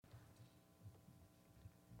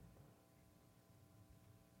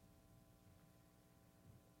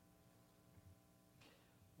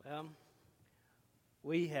Well,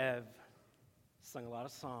 we have sung a lot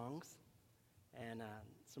of songs, and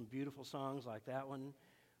some beautiful songs like that one.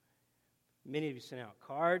 Many of you sent out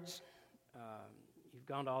cards. You've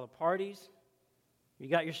gone to all the parties. You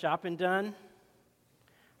got your shopping done.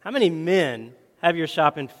 How many men have your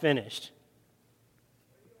shopping finished?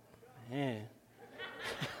 Man.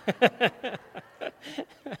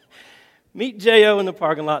 Meet J.O. in the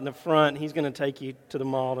parking lot in the front. He's going to take you to the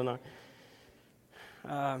mall tonight.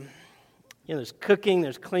 There's cooking,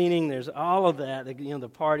 there's cleaning, there's all of that. The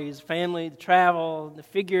parties, family, the travel, the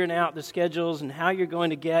figuring out the schedules and how you're going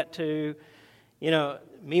to get to,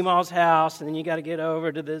 Meemaw's house, and then you got to get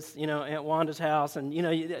over to this, Aunt Wanda's house, and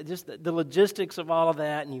just the logistics of all of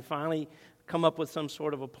that, and you finally come up with some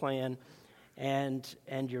sort of a plan, and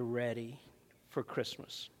you're ready for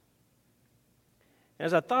Christmas.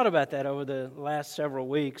 As I thought about that over the last several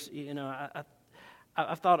weeks,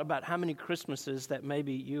 I've thought about how many Christmases that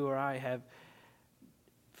maybe you or I have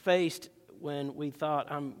faced when we thought,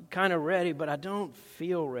 I'm kind of ready, but I don't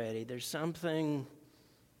feel ready. There's something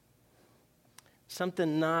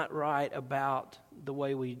not right about the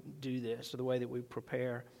way we do this or the way that we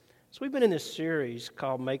prepare. So we've been in this series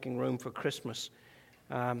called Making Room for Christmas.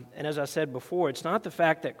 And as I said before, it's not the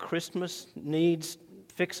fact that Christmas needs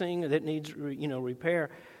fixing, that needs repair,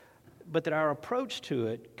 but that our approach to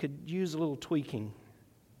it could use a little tweaking.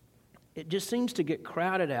 It just seems to get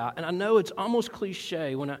crowded out. And I know it's almost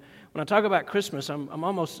cliche. When I talk about Christmas, I'm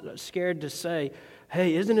almost scared to say,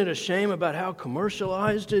 hey, isn't it a shame about how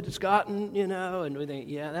commercialized it's gotten, And we think,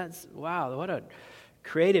 yeah, wow, what a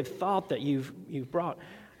creative thought that you've brought.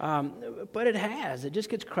 But it has. It just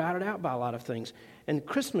gets crowded out by a lot of things. And the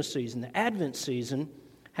Christmas season, the Advent season,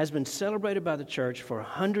 has been celebrated by the church for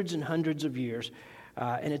hundreds and hundreds of years.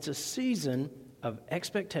 And it's a season of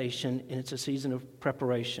expectation, and it's a season of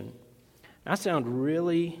preparation. I sound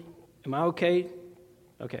am I okay?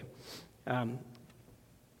 Okay.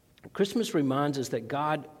 Christmas reminds us that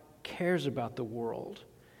God cares about the world,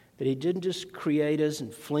 that He didn't just create us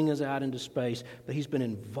and fling us out into space, but He's been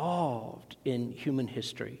involved in human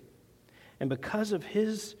history. And because of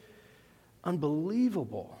His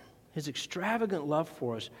His extravagant love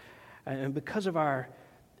for us, and because of our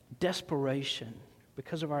desperation,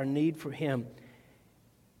 because of our need for Him,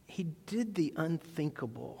 He did the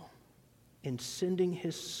unthinkable in sending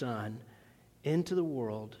His Son into the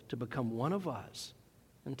world to become one of us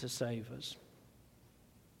and to save us.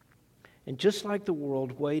 And just like the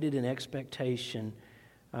world waited in expectation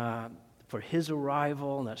for His arrival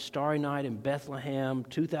on that starry night in Bethlehem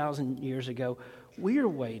 2,000 years ago, we are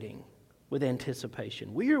waiting with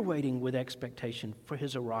anticipation. We are waiting with expectation for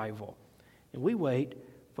His arrival. And we wait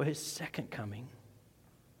for His second coming.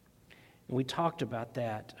 And we talked about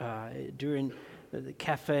that during the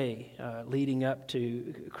cafe leading up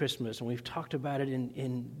to Christmas, and we've talked about it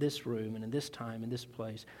in this room and in this time, in this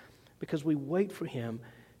place, because we wait for Him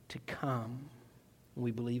to come, and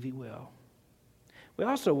we believe He will. We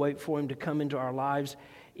also wait for Him to come into our lives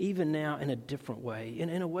even now in a different way,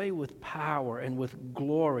 in a way with power and with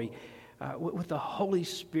glory, with the Holy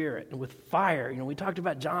Spirit and with fire. We talked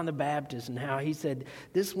about John the Baptist and how he said,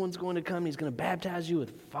 this one's going to come, and he's going to baptize you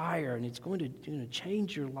with fire, and it's going to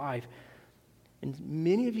change your life. And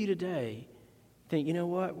many of you today think, you know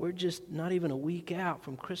what, we're just not even a week out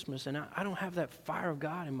from Christmas, and I don't have that fire of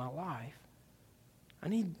God in my life. I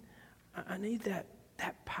need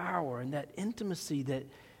that power and that intimacy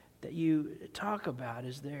that you talk about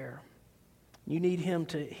is there. You need Him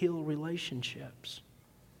to heal relationships,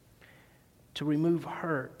 to remove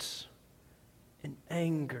hurts and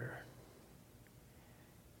anger.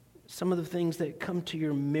 Some of the things that come to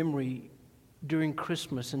your memory during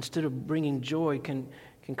Christmas, instead of bringing joy, can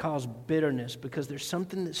cause bitterness because there's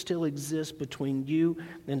something that still exists between you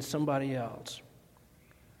and somebody else.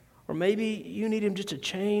 Or maybe you need Him just to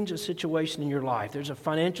change a situation in your life. There's a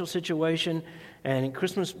financial situation, and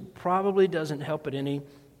Christmas probably doesn't help it any.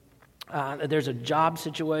 There's a job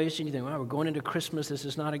situation. You think, well, we're going into Christmas. This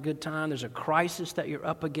is not a good time. There's a crisis that you're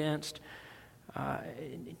up against.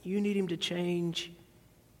 You need Him to change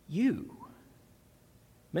you.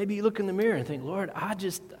 Maybe you look in the mirror and think, Lord, I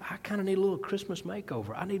kind of need a little Christmas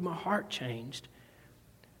makeover. I need my heart changed.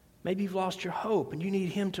 Maybe you've lost your hope and you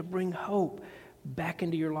need Him to bring hope back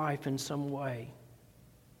into your life in some way.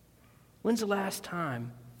 When's the last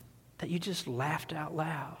time that you just laughed out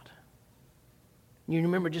loud? You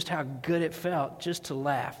remember just how good it felt just to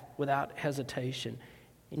laugh without hesitation.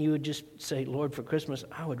 And you would just say, Lord, for Christmas,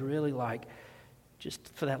 I would really like just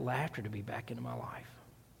for that laughter to be back into my life.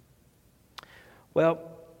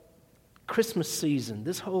 Well, Christmas season,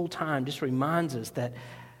 this whole time just reminds us that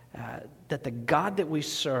that the God that we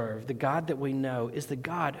serve, the God that we know, is the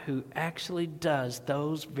God who actually does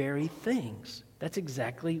those very things. That's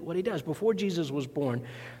exactly what he does. Before Jesus was born,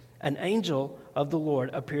 an angel of the Lord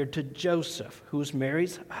appeared to Joseph, who was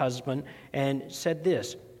Mary's husband, and said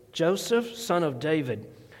this, "Joseph, son of David,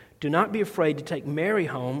 do not be afraid to take Mary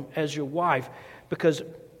home as your wife, because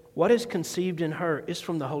what is conceived in her is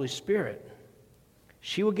from the Holy Spirit.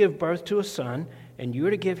 She will give birth to a son, and you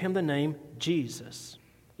are to give him the name Jesus,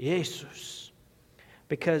 Jesus,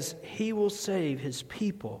 because he will save his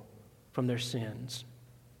people from their sins."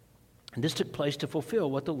 And this took place to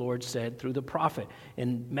fulfill what the Lord said through the prophet.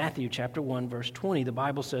 In Matthew chapter 1, verse 20, the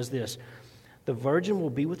Bible says this, "The virgin will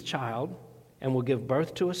be with child and will give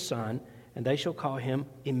birth to a son, and they shall call him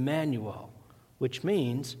Emmanuel," which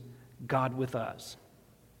means God with us.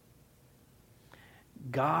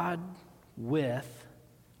 God with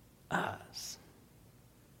us.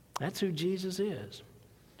 That's who Jesus is.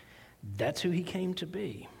 That's who he came to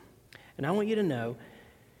be. And I want you to know,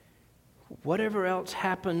 whatever else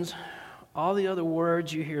happens, all the other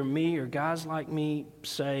words you hear me or guys like me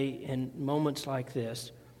say in moments like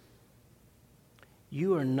this,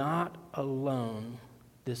 you are not alone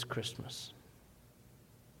this Christmas.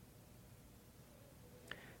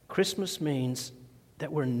 Christmas means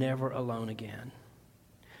that we're never alone again.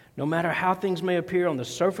 No matter how things may appear on the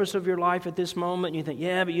surface of your life at this moment, you think,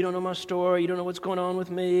 yeah, but you don't know my story, you don't know what's going on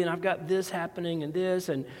with me, and I've got this happening and this,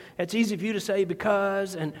 and it's easy for you to say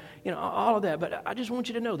because, and all of that. But I just want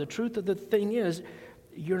you to know the truth of the thing is,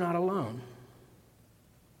 you're not alone.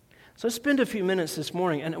 So let's spend a few minutes this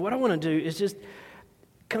morning, and what I want to do is just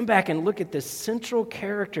come back and look at this central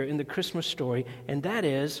character in the Christmas story, and that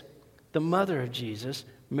is the mother of Jesus,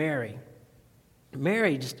 Mary.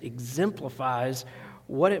 Mary just exemplifies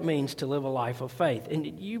what it means to live a life of faith. And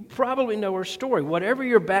you probably know her story. Whatever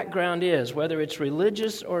your background is, whether it's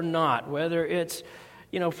religious or not, whether it's,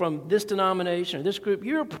 from this denomination or this group,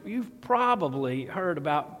 you've probably heard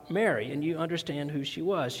about Mary and you understand who she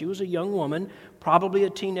was. She was a young woman, probably a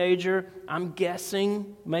teenager, I'm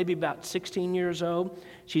guessing, maybe about 16 years old.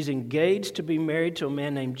 She's engaged to be married to a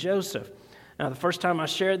man named Joseph. Now, the first time I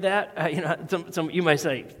shared that, some you may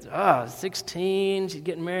say, 16, she's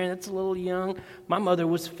getting married, that's a little young. My mother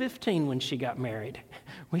was 15 when she got married.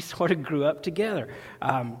 We sort of grew up together.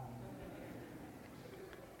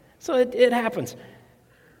 So it happens,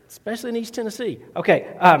 especially in East Tennessee.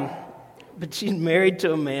 Okay, but she's married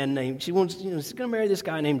to a man named, she's going to marry this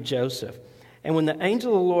guy named Joseph. And when the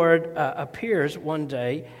angel of the Lord appears one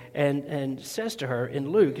day and says to her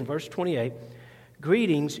in Luke, in verse 28,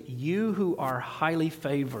 "Greetings, you who are highly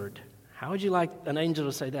favored." How would you like an angel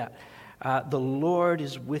to say that? "The Lord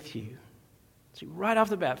is with you." See, right off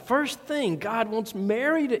the bat, first thing God wants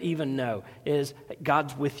Mary to even know is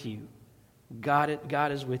God's with you.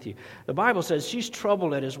 God is with you. The Bible says she's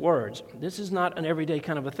troubled at his words. This is not an everyday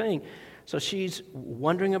kind of a thing. So she's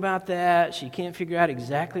wondering about that. She can't figure out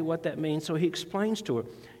exactly what that means. So he explains to her,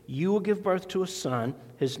 "You will give birth to a son.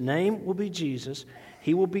 His name will be Jesus.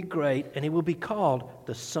 He will be great, and he will be called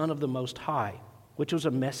the Son of the Most High," which was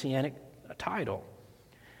a messianic title.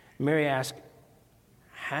 Mary asked,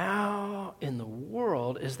 "How in the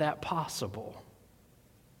world is that possible?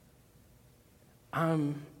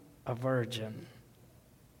 I'm a virgin."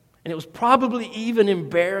 And it was probably even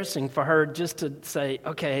embarrassing for her just to say,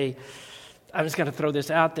 "Okay, I'm just going to throw this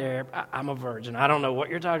out there. I'm a virgin. I don't know what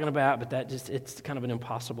you're talking about, but it's kind of an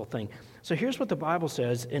impossible thing." So here's what the Bible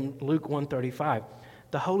says in Luke 1:35.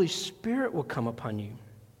 "The Holy Spirit will come upon you,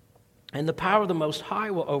 and the power of the Most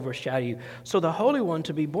High will overshadow you. So the Holy One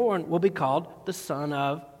to be born will be called the Son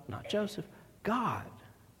of," not Joseph, "God.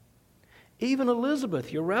 Even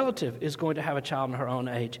Elizabeth, your relative, is going to have a child in her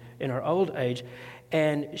old age,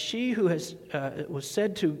 and she who was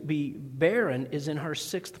said to be barren is in her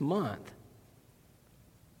 6th month."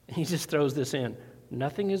 He just throws this in.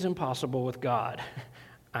 Nothing is impossible with God.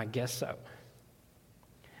 I guess so.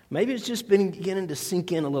 Maybe it's just been beginning to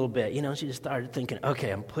sink in a little bit. She just started thinking, okay,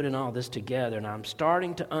 I'm putting all this together, and I'm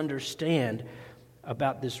starting to understand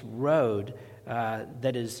about this road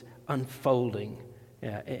that is unfolding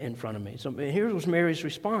in front of me. So here was Mary's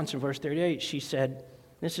response in verse 38. She said,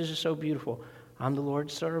 this is just so beautiful, "I'm the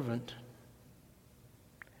Lord's servant.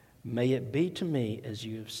 May it be to me as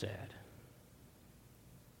you have said."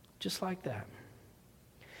 Just like that.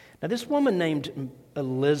 Now, this woman named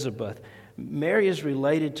Elizabeth, Mary is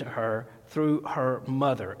related to her through her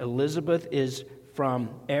mother. Elizabeth is from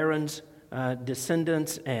Aaron's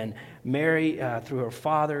descendants, and Mary, through her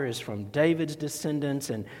father, is from David's descendants,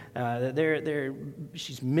 and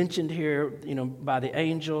she's mentioned here, by the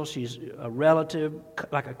angel. She's a relative,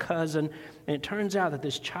 like a cousin, and it turns out that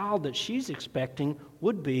this child that she's expecting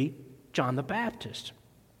would be John the Baptist.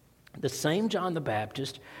 The same John the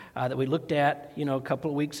Baptist that we looked at, a couple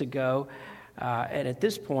of weeks ago, and at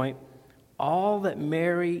this point, all that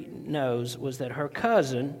Mary knows was that her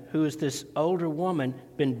cousin, who is this older woman,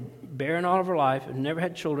 been barren all of her life and never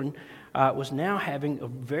had children, was now having a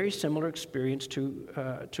very similar experience to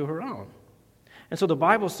her own. And so the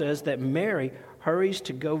Bible says that Mary hurries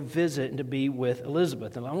to go visit and to be with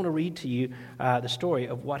Elizabeth. And I want to read to you the story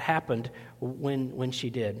of what happened when she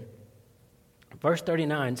did. Verse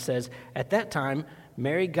 39 says, "At that time,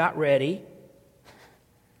 Mary got ready."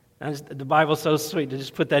 The Bible's so sweet to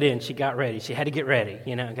just put that in. She got ready. She had to get ready,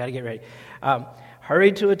 got to get ready.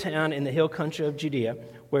 Hurried to a town in the hill country of Judea,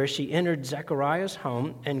 where she entered Zechariah's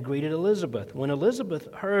home and greeted Elizabeth. When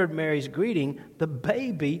Elizabeth heard Mary's greeting, the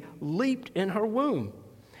baby leaped in her womb.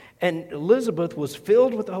 And Elizabeth was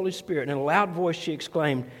filled with the Holy Spirit. In a loud voice she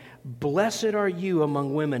exclaimed, "Blessed are you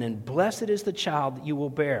among women, and blessed is the child that you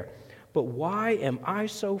will bear. But why am I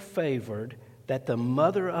so favored that the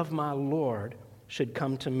mother of my Lord should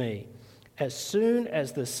come to me? As soon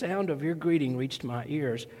as the sound of your greeting reached my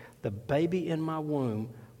ears, the baby in my womb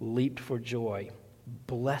leaped for joy.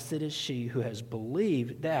 Blessed is she who has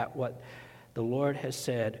believed that what the Lord has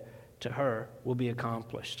said to her will be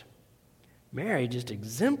accomplished." Mary just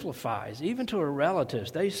exemplifies, even to her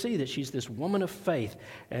relatives, they see that she's this woman of faith,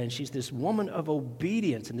 and she's this woman of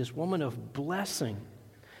obedience, and this woman of blessing.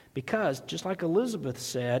 Because, just like Elizabeth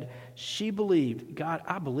said, she believed, "God,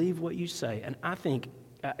 I believe what you say." And I think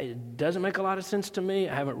it doesn't make a lot of sense to me.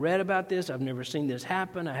 I haven't read about this. I've never seen this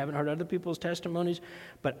happen. I haven't heard other people's testimonies.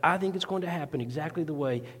 But I think it's going to happen exactly the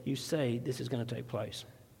way you say this is going to take place.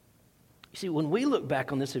 You see, when we look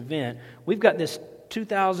back on this event, we've got this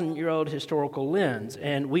 2,000-year-old historical lens,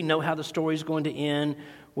 and we know how the story is going to end.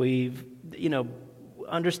 We've,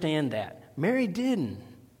 understand that. Mary didn't.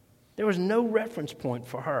 There was no reference point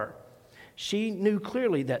for her. She knew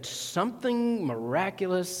clearly that something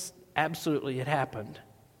miraculous absolutely had happened.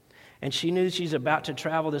 And she knew she's about to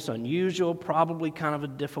travel this unusual, probably kind of a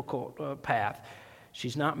difficult path.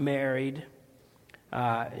 She's not married,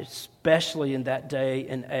 especially in that day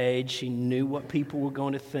and age. She knew what people were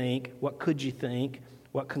going to think. What could you think?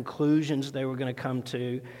 What conclusions they were going to come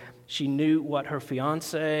to. She knew what her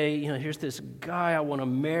fiance, here's this guy, I want to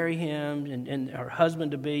marry him, and her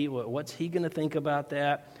husband-to-be, what's he going to think about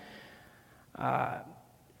that?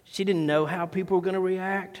 She didn't know how people were going to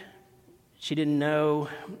react. She didn't know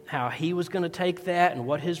how he was going to take that and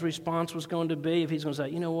what his response was going to be. If he's going to say,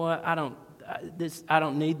 "You know what, I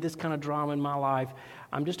don't need this kind of drama in my life.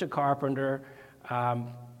 I'm just a carpenter."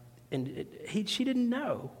 She didn't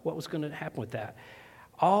know what was going to happen with that.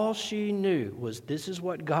 All she knew was, this is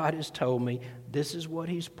what God has told me, this is what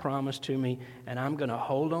he's promised to me, and I'm going to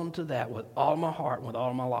hold on to that with all my heart and with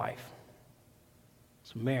all my life.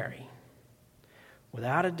 So Mary,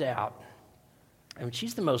 without a doubt,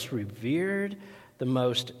 she's the most revered, the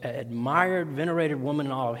most admired, venerated woman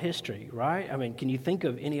in all of history, right? Can you think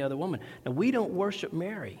of any other woman? Now, we don't worship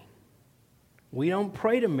Mary. We don't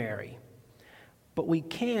pray to Mary. But we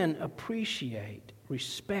can appreciate,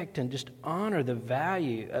 respect, and just honor the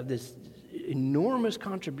value of this enormous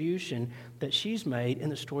contribution that she's made in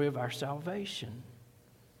the story of our salvation.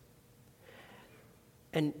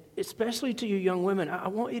 And especially to you young women, I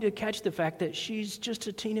want you to catch the fact that she's just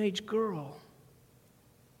a teenage girl.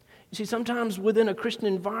 You see, sometimes within a Christian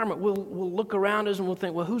environment, we'll look around us and we'll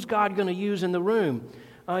think, well, who's God going to use in the room?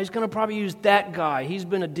 He's going to probably use that guy. He's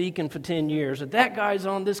been a deacon for 10 years. Or that guy's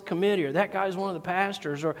on this committee. Or that guy's one of the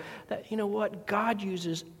pastors. Or, that, you know what? God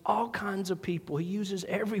uses all kinds of people. He uses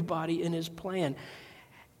everybody in his plan.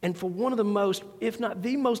 And for one of the most, if not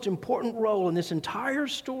the most important role in this entire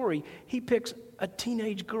story, he picks a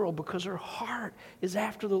teenage girl because her heart is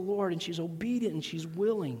after the Lord and she's obedient and she's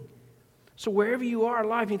willing. So wherever you are in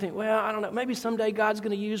life, you think, well, I don't know, maybe someday God's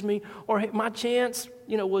going to use me, or hey, my chance,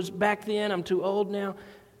 was back then, I'm too old now.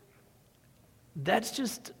 That's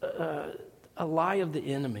just a lie of the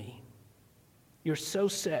enemy. You're so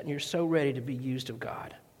set and you're so ready to be used of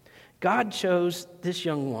God. God chose this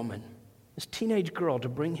young woman, this teenage girl, to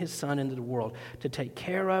bring his son into the world, to take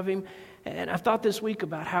care of him. And I thought this week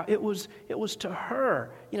about how it was to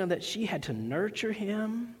her, that she had to nurture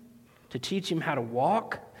him, to teach him how to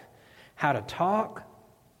walk, how to talk,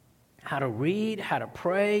 how to read, how to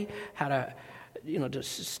pray, how to,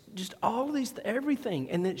 just all these,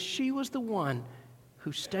 everything. And that she was the one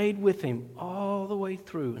who stayed with him all the way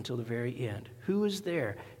through until the very end. Who was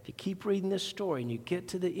there? If you keep reading this story and you get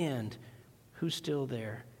to the end, who's still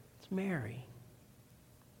there? It's Mary.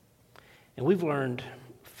 And we've learned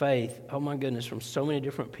faith, oh my goodness, from so many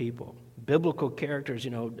different people. Biblical characters,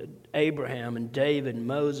 Abraham and David and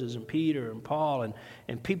Moses and Peter and Paul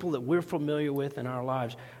and people that we're familiar with in our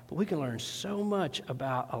lives. But we can learn so much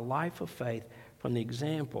about a life of faith from the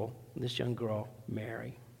example of this young girl,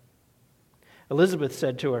 Mary. Elizabeth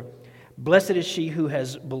said to her, "Blessed is she who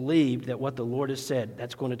has believed that what the Lord has said,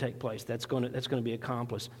 that's going to take place, that's going to be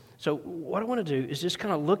accomplished." So what I want to do is just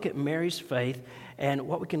kind of look at Mary's faith and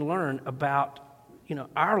what we can learn about,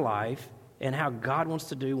 our life and how God wants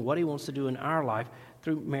to do what he wants to do in our life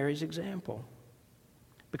through Mary's example.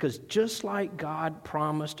 Because just like God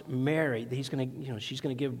promised Mary that she's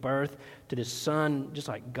going to give birth to this son, just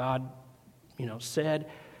like God, said,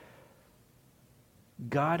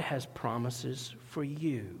 God has promises for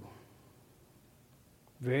you.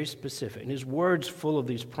 Very specific. And his word's full of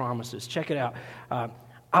these promises. Check it out.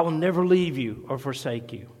 I will never leave you or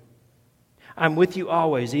forsake you. I'm with you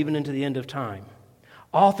always, even into the end of time.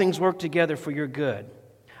 All things work together for your good.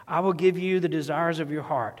 I will give you the desires of your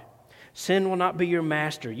heart. Sin will not be your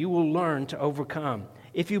master. You will learn to overcome.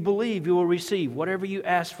 If you believe, you will receive whatever you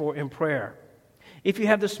ask for in prayer. If you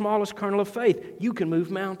have the smallest kernel of faith, you can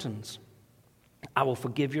move mountains. I will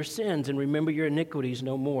forgive your sins and remember your iniquities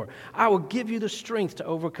no more. I will give you the strength to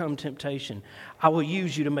overcome temptation. I will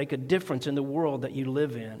use you to make a difference in the world that you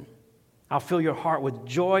live in. I'll fill your heart with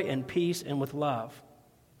joy and peace and with love.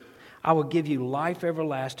 I will give you life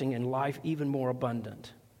everlasting and life even more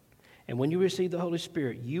abundant. And when you receive the Holy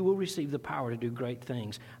Spirit, you will receive the power to do great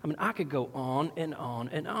things. I could go on and on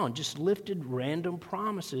and on, just lifted random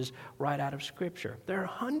promises right out of Scripture. There are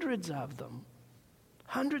hundreds of them.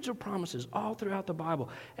 Hundreds of promises all throughout the Bible.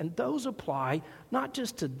 And those apply not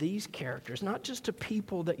just to these characters, not just to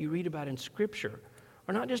people that you read about in Scripture,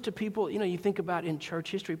 or not just to people, you think about in church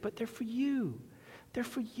history, but they're for you. They're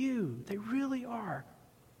for you. They really are.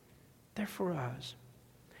 They're for us.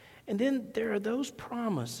 And then there are those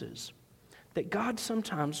promises that God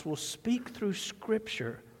sometimes will speak through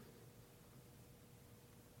Scripture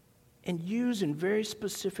and use in very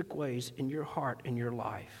specific ways in your heart and your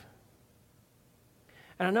life.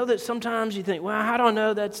 And I know that sometimes you think, well, I don't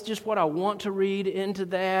know, that's just what I want to read into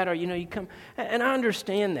that, or, you come, and I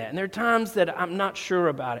understand that. And there are times that I'm not sure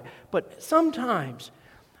about it. But sometimes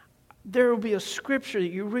there will be a scripture that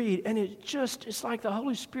you read, and it's like the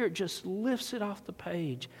Holy Spirit just lifts it off the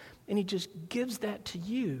page, and he just gives that to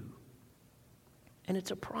you. And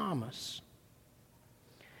it's a promise.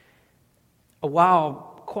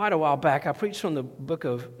 Quite a while back, I preached from the book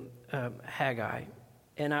of Haggai,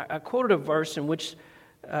 and I quoted a verse in which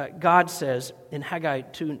God says in Haggai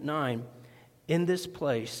 2:9, "In this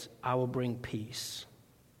place I will bring peace."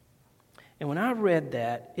 And when I read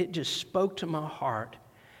that, it just spoke to my heart.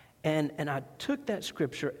 And I took that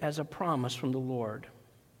scripture as a promise from the Lord.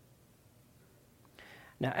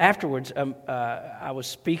 Now, afterwards, I was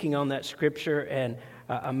speaking on that scripture, and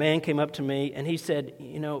a man came up to me, and he said,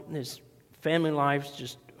 his family life's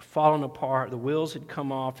just fallen apart. The wheels had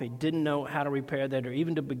come off. He didn't know how to repair that, or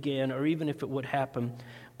even to begin, or even if it would happen.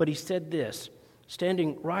 But he said this,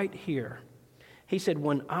 standing right here. He said,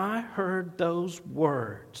 when I heard those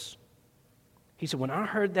words, he said, when I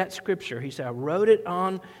heard that scripture, he said, I wrote it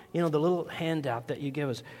on, the little handout that you give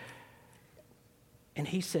us. And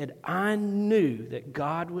he said, I knew that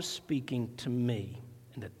God was speaking to me,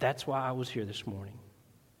 and that's why I was here this morning.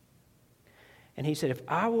 And he said, if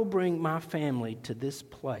I will bring my family to this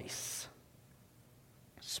place,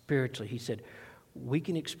 spiritually, he said, we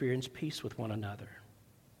can experience peace with one another.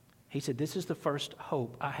 He said, this is the first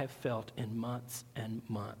hope I have felt in months and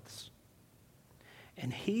months.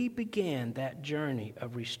 And he began that journey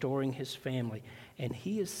of restoring his family. And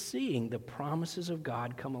he is seeing the promises of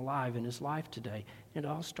God come alive in his life today. And it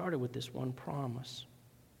all started with this one promise.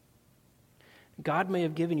 God may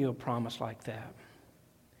have given you a promise like that.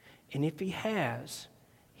 And if he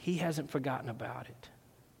hasn't forgotten about it.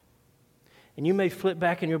 And you may flip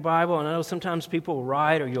back in your Bible, and I know sometimes people will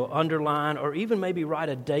write or you'll underline or even maybe write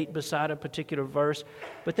a date beside a particular verse,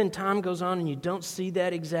 but then time goes on and you don't see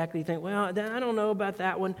that exactly. You think, well, I don't know about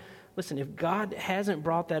that one. Listen, if God hasn't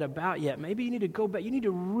brought that about yet, maybe you need to go back. You need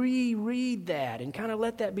to reread that and kind of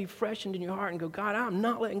let that be freshened in your heart and go, God, I'm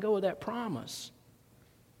not letting go of that promise.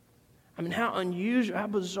 How unusual, how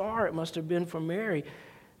bizarre it must have been for Mary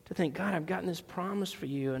to think, God, I've gotten this promise for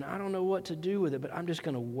you, and I don't know what to do with it, but I'm just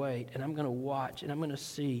going to wait, and I'm going to watch, and I'm going to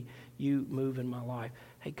see you move in my life.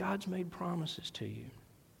 Hey, God's made promises to you.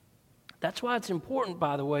 That's why it's important,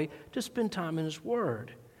 by the way, to spend time in his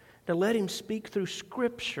Word, to let him speak through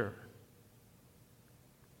Scripture.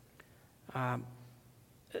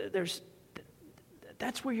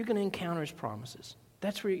 That's where you're going to encounter His promises.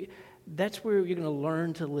 That's where you're going to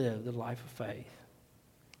learn to live the life of faith.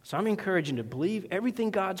 So I'm encouraging you to believe everything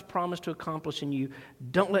God's promised to accomplish in you.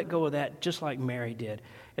 Don't let go of that, just like Mary did.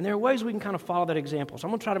 And there are ways we can kind of follow that example. So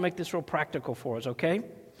I'm going to try to make this real practical for us, okay?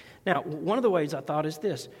 Now, one of the ways I thought is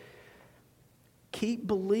this. Keep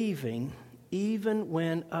believing even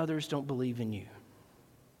when others don't believe in you.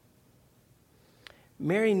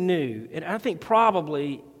 Mary knew, and I think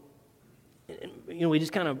probably, we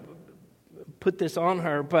just kind of put this on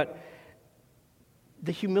her, but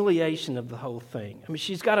the humiliation of the whole thing. I mean,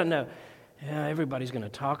 she's got to know, everybody's going to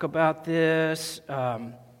talk about this.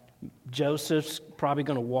 Joseph's probably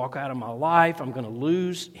going to walk out of my life. I'm going to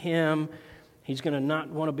lose him. He's going to not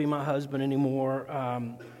want to be my husband anymore.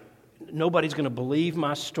 Nobody's going to believe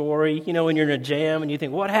my story. When you're in a jam and you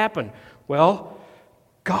think, what happened? Well,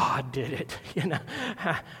 God did it.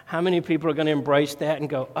 How many people are going to embrace that and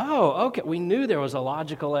go, oh, okay, we knew there was a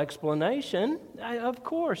logical explanation. Of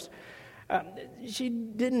course. She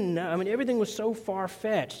didn't know. I mean, everything was so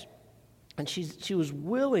far-fetched. And she was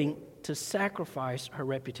willing to sacrifice her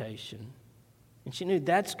reputation. And she knew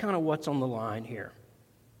that's kind of what's on the line here.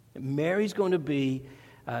 Mary's going to be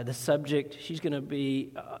the subject. She's going to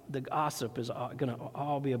be, the gossip is going to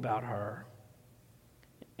all be about her.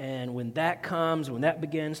 And when that comes, when that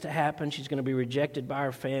begins to happen, she's going to be rejected by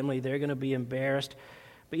her family. They're going to be embarrassed.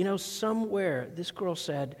 But somewhere this girl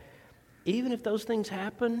said, even if those things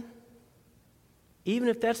happen, even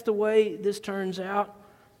if that's the way this turns out,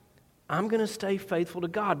 I'm going to stay faithful to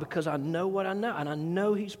God because I know what I know. And I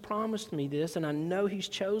know He's promised me this, and I know He's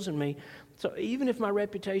chosen me. So even if my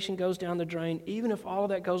reputation goes down the drain, even if all of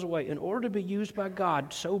that goes away, in order to be used by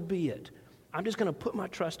God, so be it. I'm just going to put my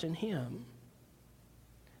trust in Him.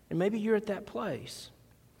 And maybe you're at that place.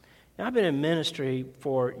 Now, I've been in ministry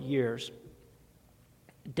for years,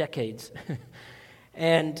 decades.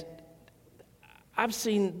 And I've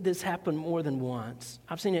seen this happen more than once.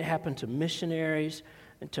 I've seen it happen to missionaries,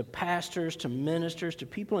 and to pastors, to ministers, to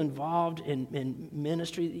people involved in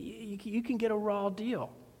ministry. You can get a raw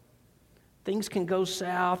deal. Things can go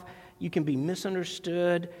south. You can be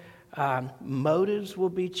misunderstood. Motives will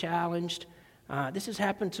be challenged. This has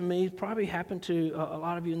happened to me, probably happened to a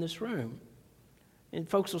lot of you in this room. And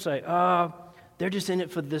folks will say, they're just in it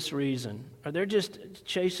for this reason, or they're just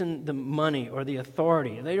chasing the money or the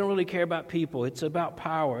authority. They don't really care about people. It's about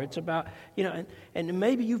power. It's about, and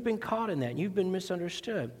maybe you've been caught in that and you've been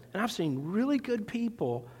misunderstood. And I've seen really good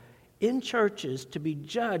people in churches to be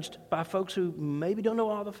judged by folks who maybe don't know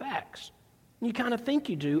all the facts. You kind of think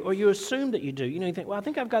you do, or you assume that you do. You think, well, I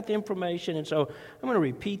think I've got the information, and so I'm going to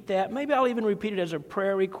repeat that. Maybe I'll even repeat it as a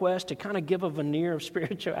prayer request to kind of give a veneer of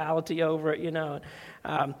spirituality over it,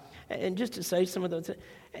 and just to say some of those things.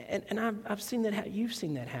 And I've seen that. You've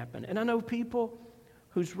seen that happen. And I know people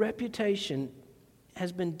whose reputation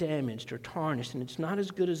has been damaged or tarnished, and it's not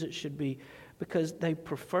as good as it should be because they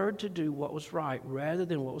preferred to do what was right rather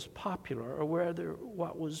than what was popular or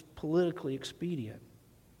what was politically expedient.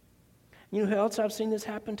 You know who else I've seen this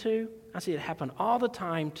happen to? I see it happen all the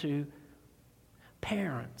time to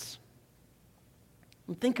parents.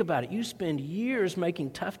 And think about it. You spend years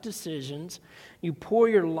making tough decisions. You pour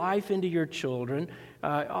your life into your children.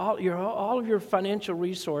 All of your financial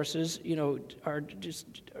resources, are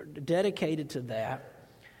dedicated to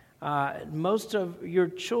that. Most of your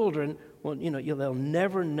children, they'll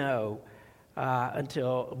never know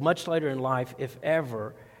until much later in life, if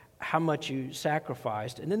ever, how much you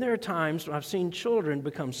sacrificed. And then there are times when I've seen children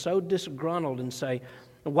become so disgruntled and say,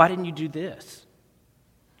 why didn't you do this?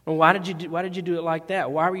 Or why did you do it like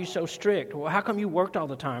that? Why were you so strict? Well, how come you worked all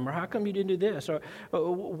the time? Or how come you didn't do this? Or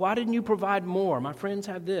why didn't you provide more? My friends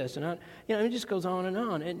have this. And it just goes on.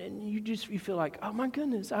 And you feel like, oh my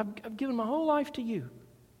goodness, I've given my whole life to you.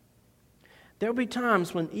 There'll be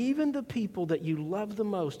times when even the people that you love the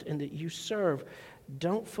most and that you serve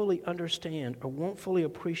don't fully understand or won't fully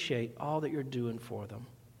appreciate all that you're doing for them.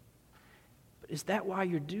 But is that why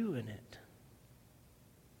you're doing it?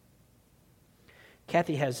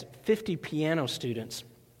 Kathy has 50 piano students,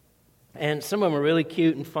 and some of them are really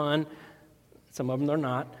cute and fun. Some of them they're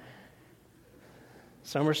not.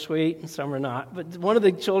 Some are sweet and some are not. But one of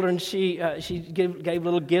the children she gave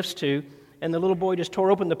little gifts to, and the little boy just tore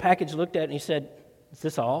open the package, looked at it, and he said, "Is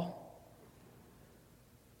this all?"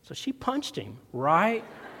 So she punched him, right?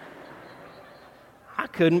 I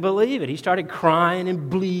couldn't believe it. He started crying and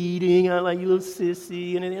bleeding, like, "You little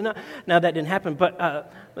sissy." And now that didn't happen, but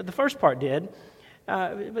the first part did.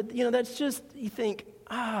 But that's just, you think,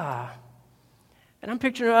 And I'm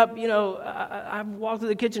picturing her up, I've walked through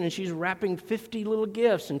the kitchen and she's wrapping 50 little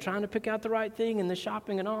gifts and trying to pick out the right thing and the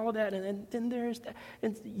shopping and all of that. And then there's that.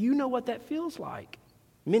 And you know what that feels like.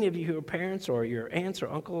 Many of you who are parents or your aunts or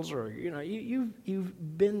uncles or,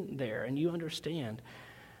 you've been there and you understand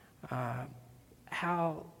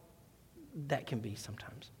how that can be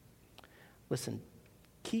sometimes. Listen,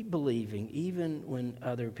 keep believing even when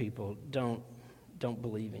other people don't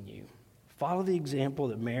believe in you. Follow the example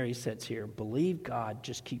that Mary sets here. Believe God.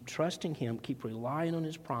 Just keep trusting Him. Keep relying on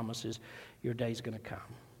His promises. Your day's going to come.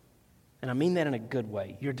 And I mean that in a good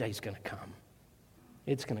way. Your day's going to come.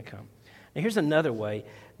 It's going to come. Now, here's another way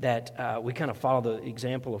that we kind of follow the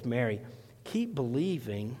example of Mary. Keep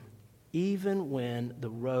believing even when the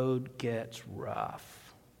road gets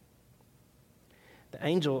rough. The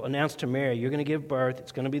angel announced to Mary, you're going to give birth.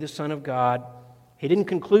 It's going to be the Son of God. He didn't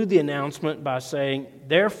conclude the announcement by saying,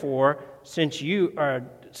 therefore, since you are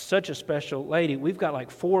such a special lady, we've got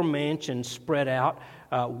like 4 mansions spread out.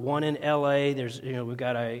 One in L.A. There's, we've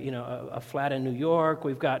got a flat in New York.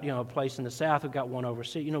 We've got, a place in the South. We've got one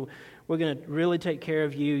overseas. We're going to really take care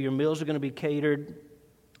of you. Your meals are going to be catered.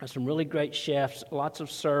 Some really great chefs, lots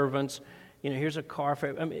of servants. Here's a car for.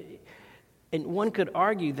 And one could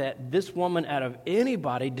argue that this woman out of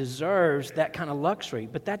anybody deserves that kind of luxury,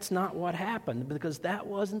 but that's not what happened because that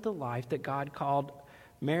wasn't the life that God called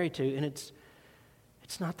Mary to, and it's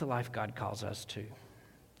not the life God calls us to.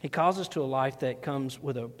 He calls us to a life that comes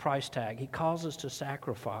with a price tag. He calls us to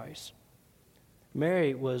sacrifice.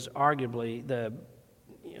 Mary was arguably the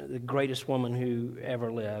greatest woman who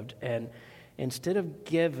ever lived, and instead of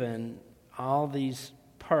giving all these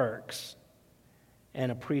perks and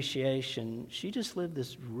appreciation, she just lived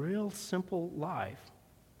this real simple life.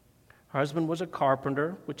 Her husband was a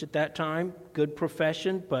carpenter, which at that time, good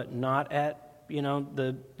profession, but not at,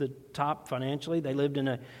 the top financially. They lived in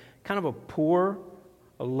a kind of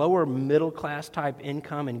a lower middle class type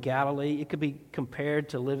income in Galilee. It could be compared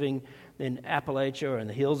to living in Appalachia or in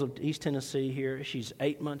the hills of East Tennessee here. She's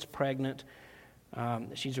 8 months pregnant.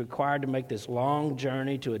 She's required to make this long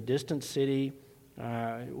journey to a distant city.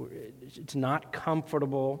 It's not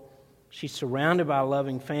comfortable. She's surrounded by a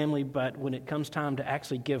loving family, but when it comes time to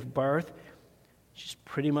actually give birth, she's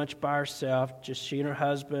pretty much by herself, just she and her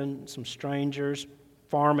husband, some strangers,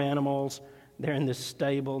 farm animals. They're in this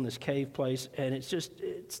stable, in this cave place, and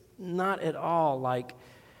it's not at all like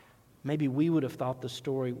maybe we would have thought the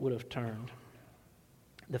story would have turned.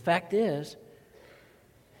 The fact is,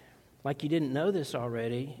 like you didn't know this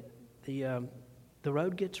already, the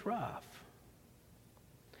road gets rough.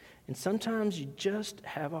 And sometimes you just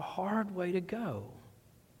have a hard way to go.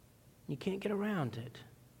 You can't get around it.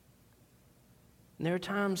 And there are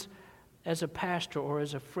times as a pastor or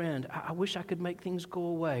as a friend, I wish I could make things go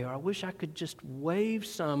away, or I wish I could just wave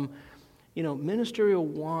some, ministerial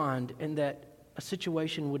wand and that a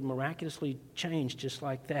situation would miraculously change just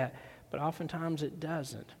like that. But oftentimes it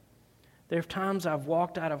doesn't. There are times I've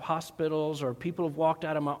walked out of hospitals or people have walked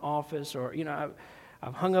out of my office or,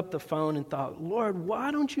 I've hung up the phone and thought, Lord, why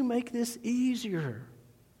don't you make this easier?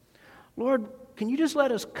 Lord, can you just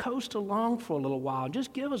let us coast along for a little while?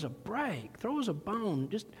 Just give us a break. Throw us a bone.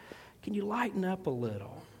 Can you lighten up a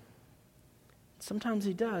little? Sometimes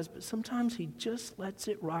He does, but sometimes He just lets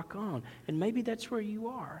it rock on. And maybe that's where you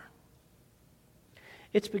are.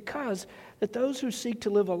 It's because that those who seek to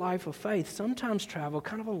live a life of faith sometimes travel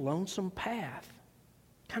kind of a lonesome path,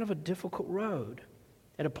 kind of a difficult road.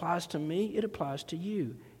 It applies to me. It applies to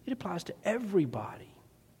you. It applies to everybody.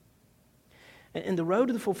 And the road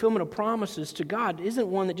to the fulfillment of promises to God isn't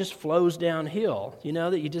one that just flows downhill,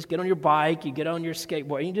 that you just get on your bike, you get on your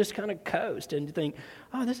skateboard, and you just kind of coast and you think,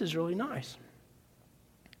 oh, this is really nice.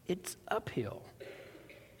 It's uphill,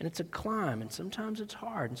 and it's a climb, and sometimes it's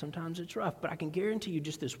hard, and sometimes it's rough. But I can guarantee you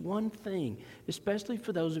just this one thing, especially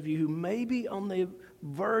for those of you who may be on the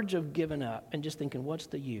verge of giving up and just thinking, what's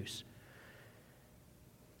the use?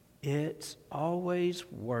 It's always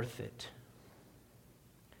worth it.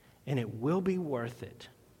 And it will be worth it.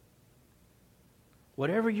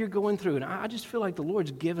 Whatever you're going through, and I just feel like the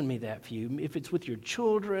Lord's given me that for you. If it's with your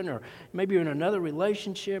children or maybe you're in another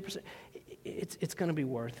relationship, it's going to be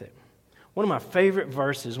worth it. One of my favorite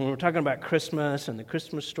verses, when we're talking about Christmas and the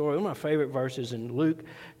Christmas story, one of my favorite verses in Luke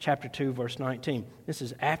chapter 2, verse 19. This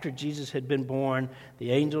is after Jesus had been born.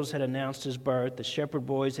 The angels had announced His birth. The shepherd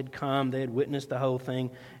boys had come. They had witnessed the whole thing.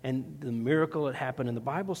 And the miracle had happened. And the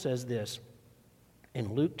Bible says this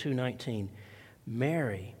in Luke 2:19.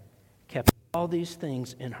 Mary kept all these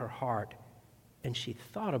things in her heart, and she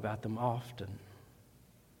thought about them often.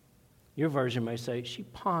 Your version may say, she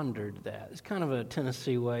pondered that. It's kind of a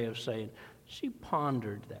Tennessee way of saying, she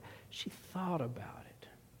pondered that. She thought about it.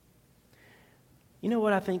 You know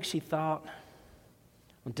what I think she thought?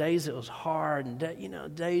 On days it was hard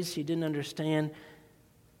and days she didn't understand,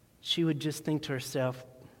 she would just think to herself,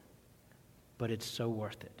 but it's so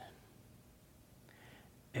worth it.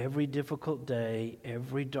 Every difficult day,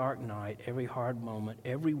 every dark night, every hard moment,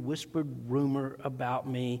 every whispered rumor about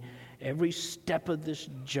me, every step of this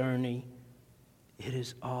journey, it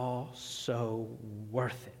is all so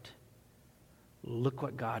worth it. Look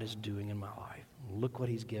what God is doing in my life. Look what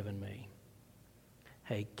He's given me.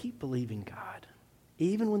 Hey, keep believing God.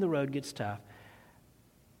 Even when the road gets tough,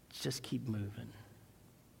 just keep moving.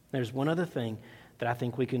 There's one other thing that I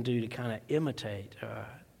think we can do to kind of imitate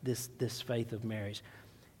this faith of Mary's.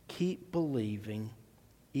 Keep believing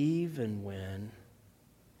even when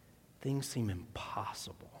things seem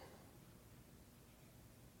impossible.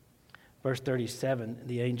 Verse 37,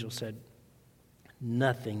 the angel said,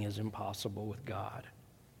 nothing is impossible with God.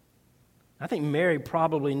 I think Mary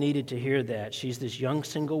probably needed to hear that. She's this young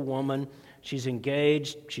single woman. She's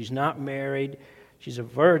engaged. She's not married. She's a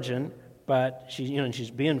virgin, but she's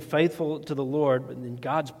being faithful to the Lord. But then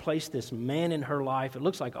God's placed this man in her life. It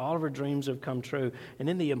looks like all of her dreams have come true. And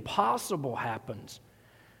then the impossible happens.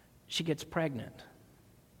 She gets pregnant.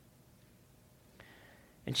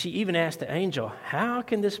 And she even asked the angel, how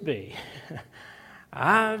can this be?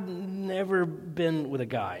 I've never been with a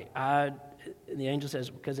guy. And the angel says,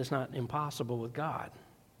 because it's not impossible with God.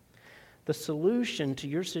 The solution to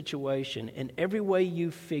your situation in every way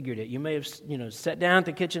you figured it, you may have sat down at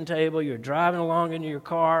the kitchen table, you're driving along in your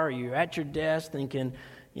car, or you're at your desk thinking,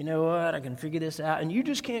 you know what, I can figure this out, and you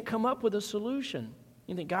just can't come up with a solution.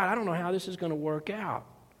 You think, God, I don't know how this is going to work out.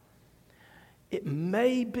 It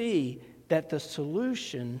may be that the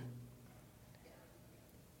solution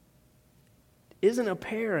isn't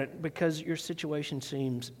apparent because your situation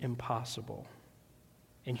seems impossible.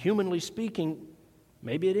 And humanly speaking,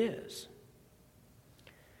 maybe it is.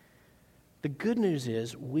 The good news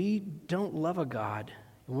is we don't love a God,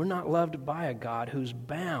 and we're not loved by a God who's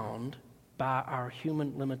bound by our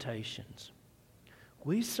human limitations.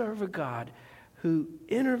 We serve a God who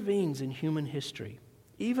intervenes in human history,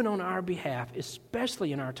 even on our behalf,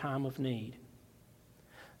 especially in our time of need.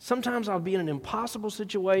 Sometimes I'll be in an impossible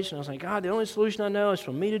situation. I'll say, God, the only solution I know is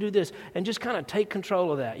for me to do this, and just kind of take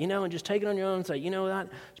control of that, and just take it on your own and say,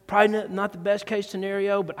 it's probably not the best case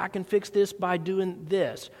scenario, but I can fix this by doing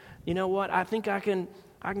this. You know what? I think I can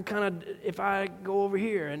kind of, if I go over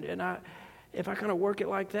here and if I kind of work it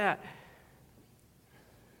like that.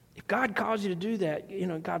 If God calls you to do that,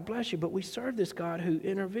 God bless you, but we serve this God who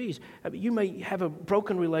intervenes. I mean, you may have a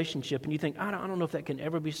broken relationship and you think, I don't know if that can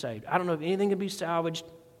ever be saved. I don't know if anything can be salvaged.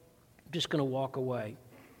 I'm just going to walk away.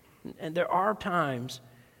 And there are times,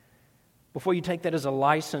 before you take that as a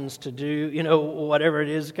license to do, whatever it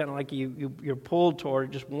is, kind of like you're pulled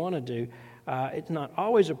toward, just want to do, it's not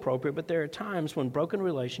always appropriate, but there are times when broken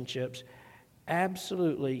relationships,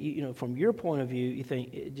 absolutely, from your point of view, you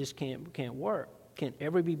think it just can't work. Can't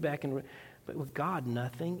ever be back in. But with God,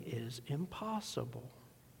 nothing is impossible.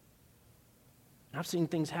 I've seen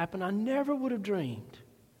things happen I never would have dreamed.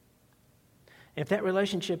 If that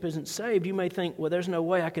relationship isn't saved, you may think, well, there's no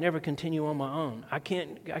way I can ever continue on my own. I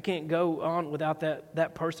can't go on without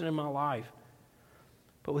that person in my life.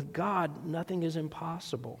 But with God, nothing is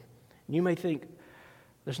impossible. And you may think,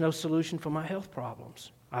 there's no solution for my health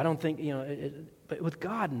problems. I don't think, but with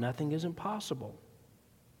God, nothing is impossible.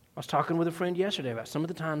 I was talking with a friend yesterday about some of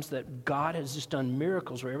the times that God has just done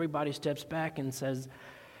miracles where everybody steps back and says,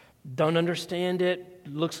 don't understand it,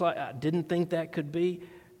 looks like I didn't think that could be.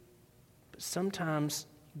 But sometimes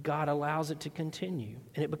God allows it to continue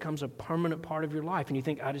and it becomes a permanent part of your life. And you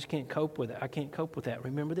think, I just can't cope with it. I can't cope with that.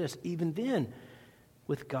 Remember this, even then,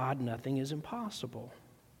 with God, nothing is impossible.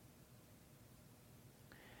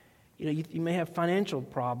 You may have financial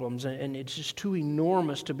problems and it's just too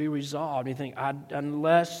enormous to be resolved. You think,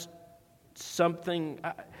 unless something...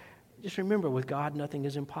 Just remember, with God, nothing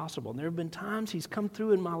is impossible. And there have been times He's come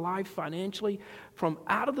through in my life financially from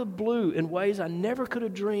out of the blue in ways I never could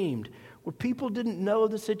have dreamed, where people didn't know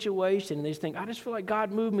the situation and they just think, I just feel like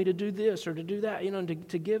God moved me to do this or to do that,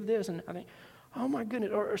 to give this. And I think, oh my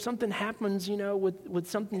goodness, or something happens, with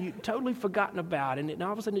something you've totally forgotten about, and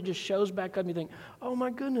all of a sudden it just shows back up and you think, oh my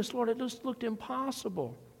goodness, Lord, it just looked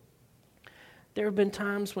impossible. There have been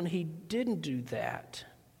times when He didn't do that.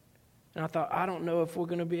 And I thought, I don't know if we're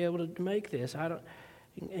going to be able to make this.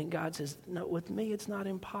 And God says, no, with me it's not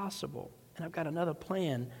impossible. And I've got another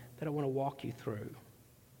plan that I want to walk you through.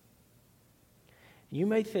 You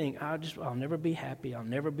may think, I'll never be happy, I'll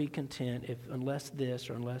never be content unless this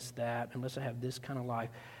or unless that, unless I have this kind of life.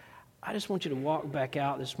 I just want you to walk back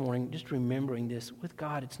out this morning just remembering this. With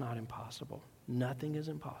God, it's not impossible. Nothing is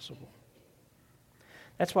impossible.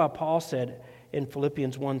 That's why Paul said in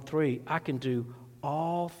Philippians 1:3, I can do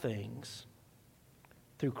all things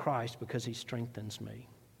through Christ because he strengthens me.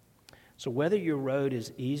 So whether your road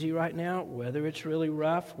is easy right now, whether it's really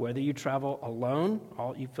rough, whether you travel alone,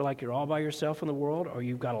 you feel like you're all by yourself in the world, or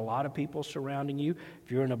you've got a lot of people surrounding you,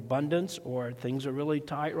 if you're in abundance or things are really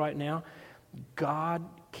tight right now, God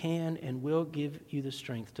can and will give you the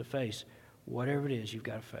strength to face whatever it is you've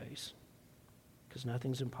got to face, because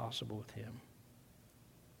nothing's impossible with him.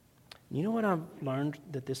 You know what I've learned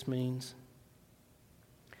that this means?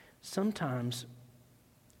 Sometimes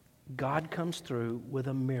God comes through with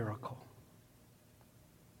a miracle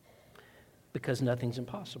because nothing's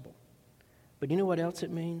impossible. But you know what else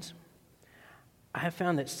it means? I have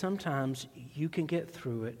found that sometimes you can get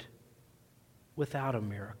through it without a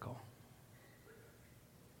miracle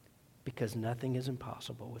because nothing is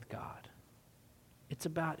impossible with God. It's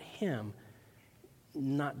about him,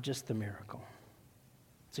 not just the miracle.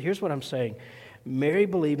 So here's what I'm saying. Mary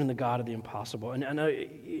believed in the God of the impossible. And I know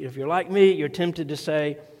if you're like me, you're tempted to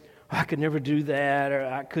say, I could never do that, or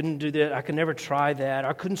I couldn't do that, I could never try that, or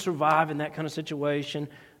I couldn't survive in that kind of situation.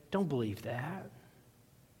 Don't believe that.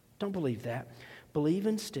 Don't believe that. Believe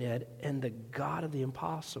instead in the God of the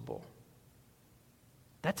impossible.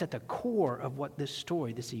 That's at the core of what this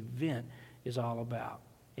story, this event, is all about.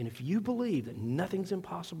 And if you believe that nothing's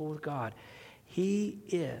impossible with God, he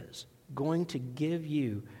is going to give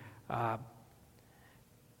you an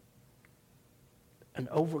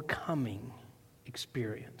overcoming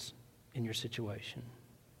experience in your situation.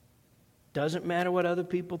 Doesn't matter what other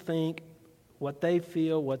people think, what they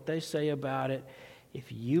feel, what they say about it.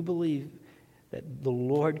 If you believe that the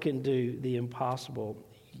Lord can do the impossible,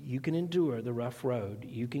 you can endure the rough road.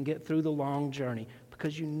 You can get through the long journey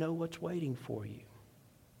because you know what's waiting for you.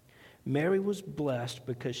 Mary was blessed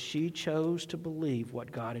because she chose to believe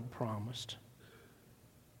what God had promised.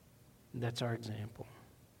 That's our example.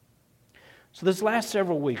 So this last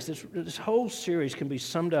several weeks, this whole series can be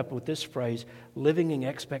summed up with this phrase, living in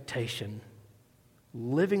expectation.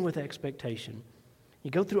 Living with expectation.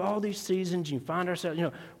 You go through all these seasons, and you find ourselves,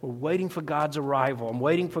 we're waiting for God's arrival. I'm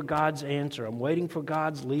waiting for God's answer. I'm waiting for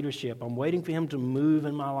God's leadership. I'm waiting for him to move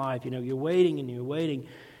in my life. You're waiting and you're waiting.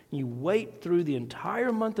 You wait through the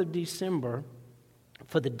entire month of December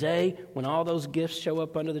for the day when all those gifts show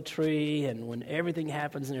up under the tree and when everything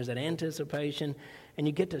happens and there's that anticipation and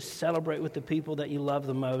you get to celebrate with the people that you love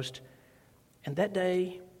the most. And that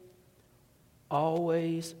day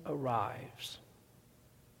always arrives.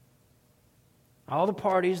 All the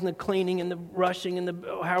parties and the cleaning and the rushing and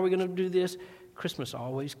how are we going to do this? Christmas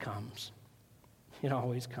always comes. It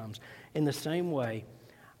always comes. In the same way,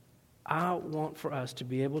 I want for us to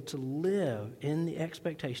be able to live in the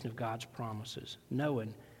expectation of God's promises,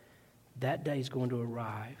 knowing that day is going to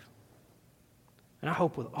arrive. And I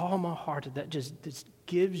hope with all my heart that just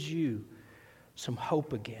gives you some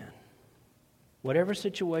hope again. Whatever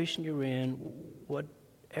situation you're in,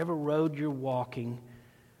 whatever road you're walking,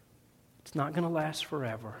 it's not going to last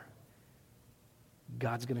forever.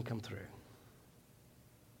 God's going to come through.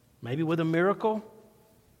 Maybe with a miracle,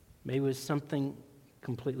 maybe with something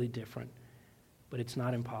completely different, but it's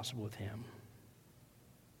not impossible with him.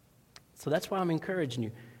 So that's why I'm encouraging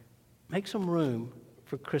you. Make some room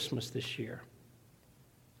for Christmas this year.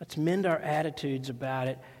 Let's mend our attitudes about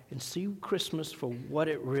it and see Christmas for what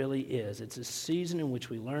it really is. It's a season in which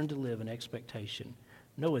we learn to live in expectation,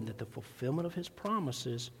 knowing that the fulfillment of his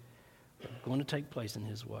promises are going to take place in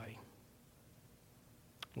his way.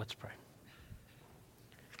 Let's pray.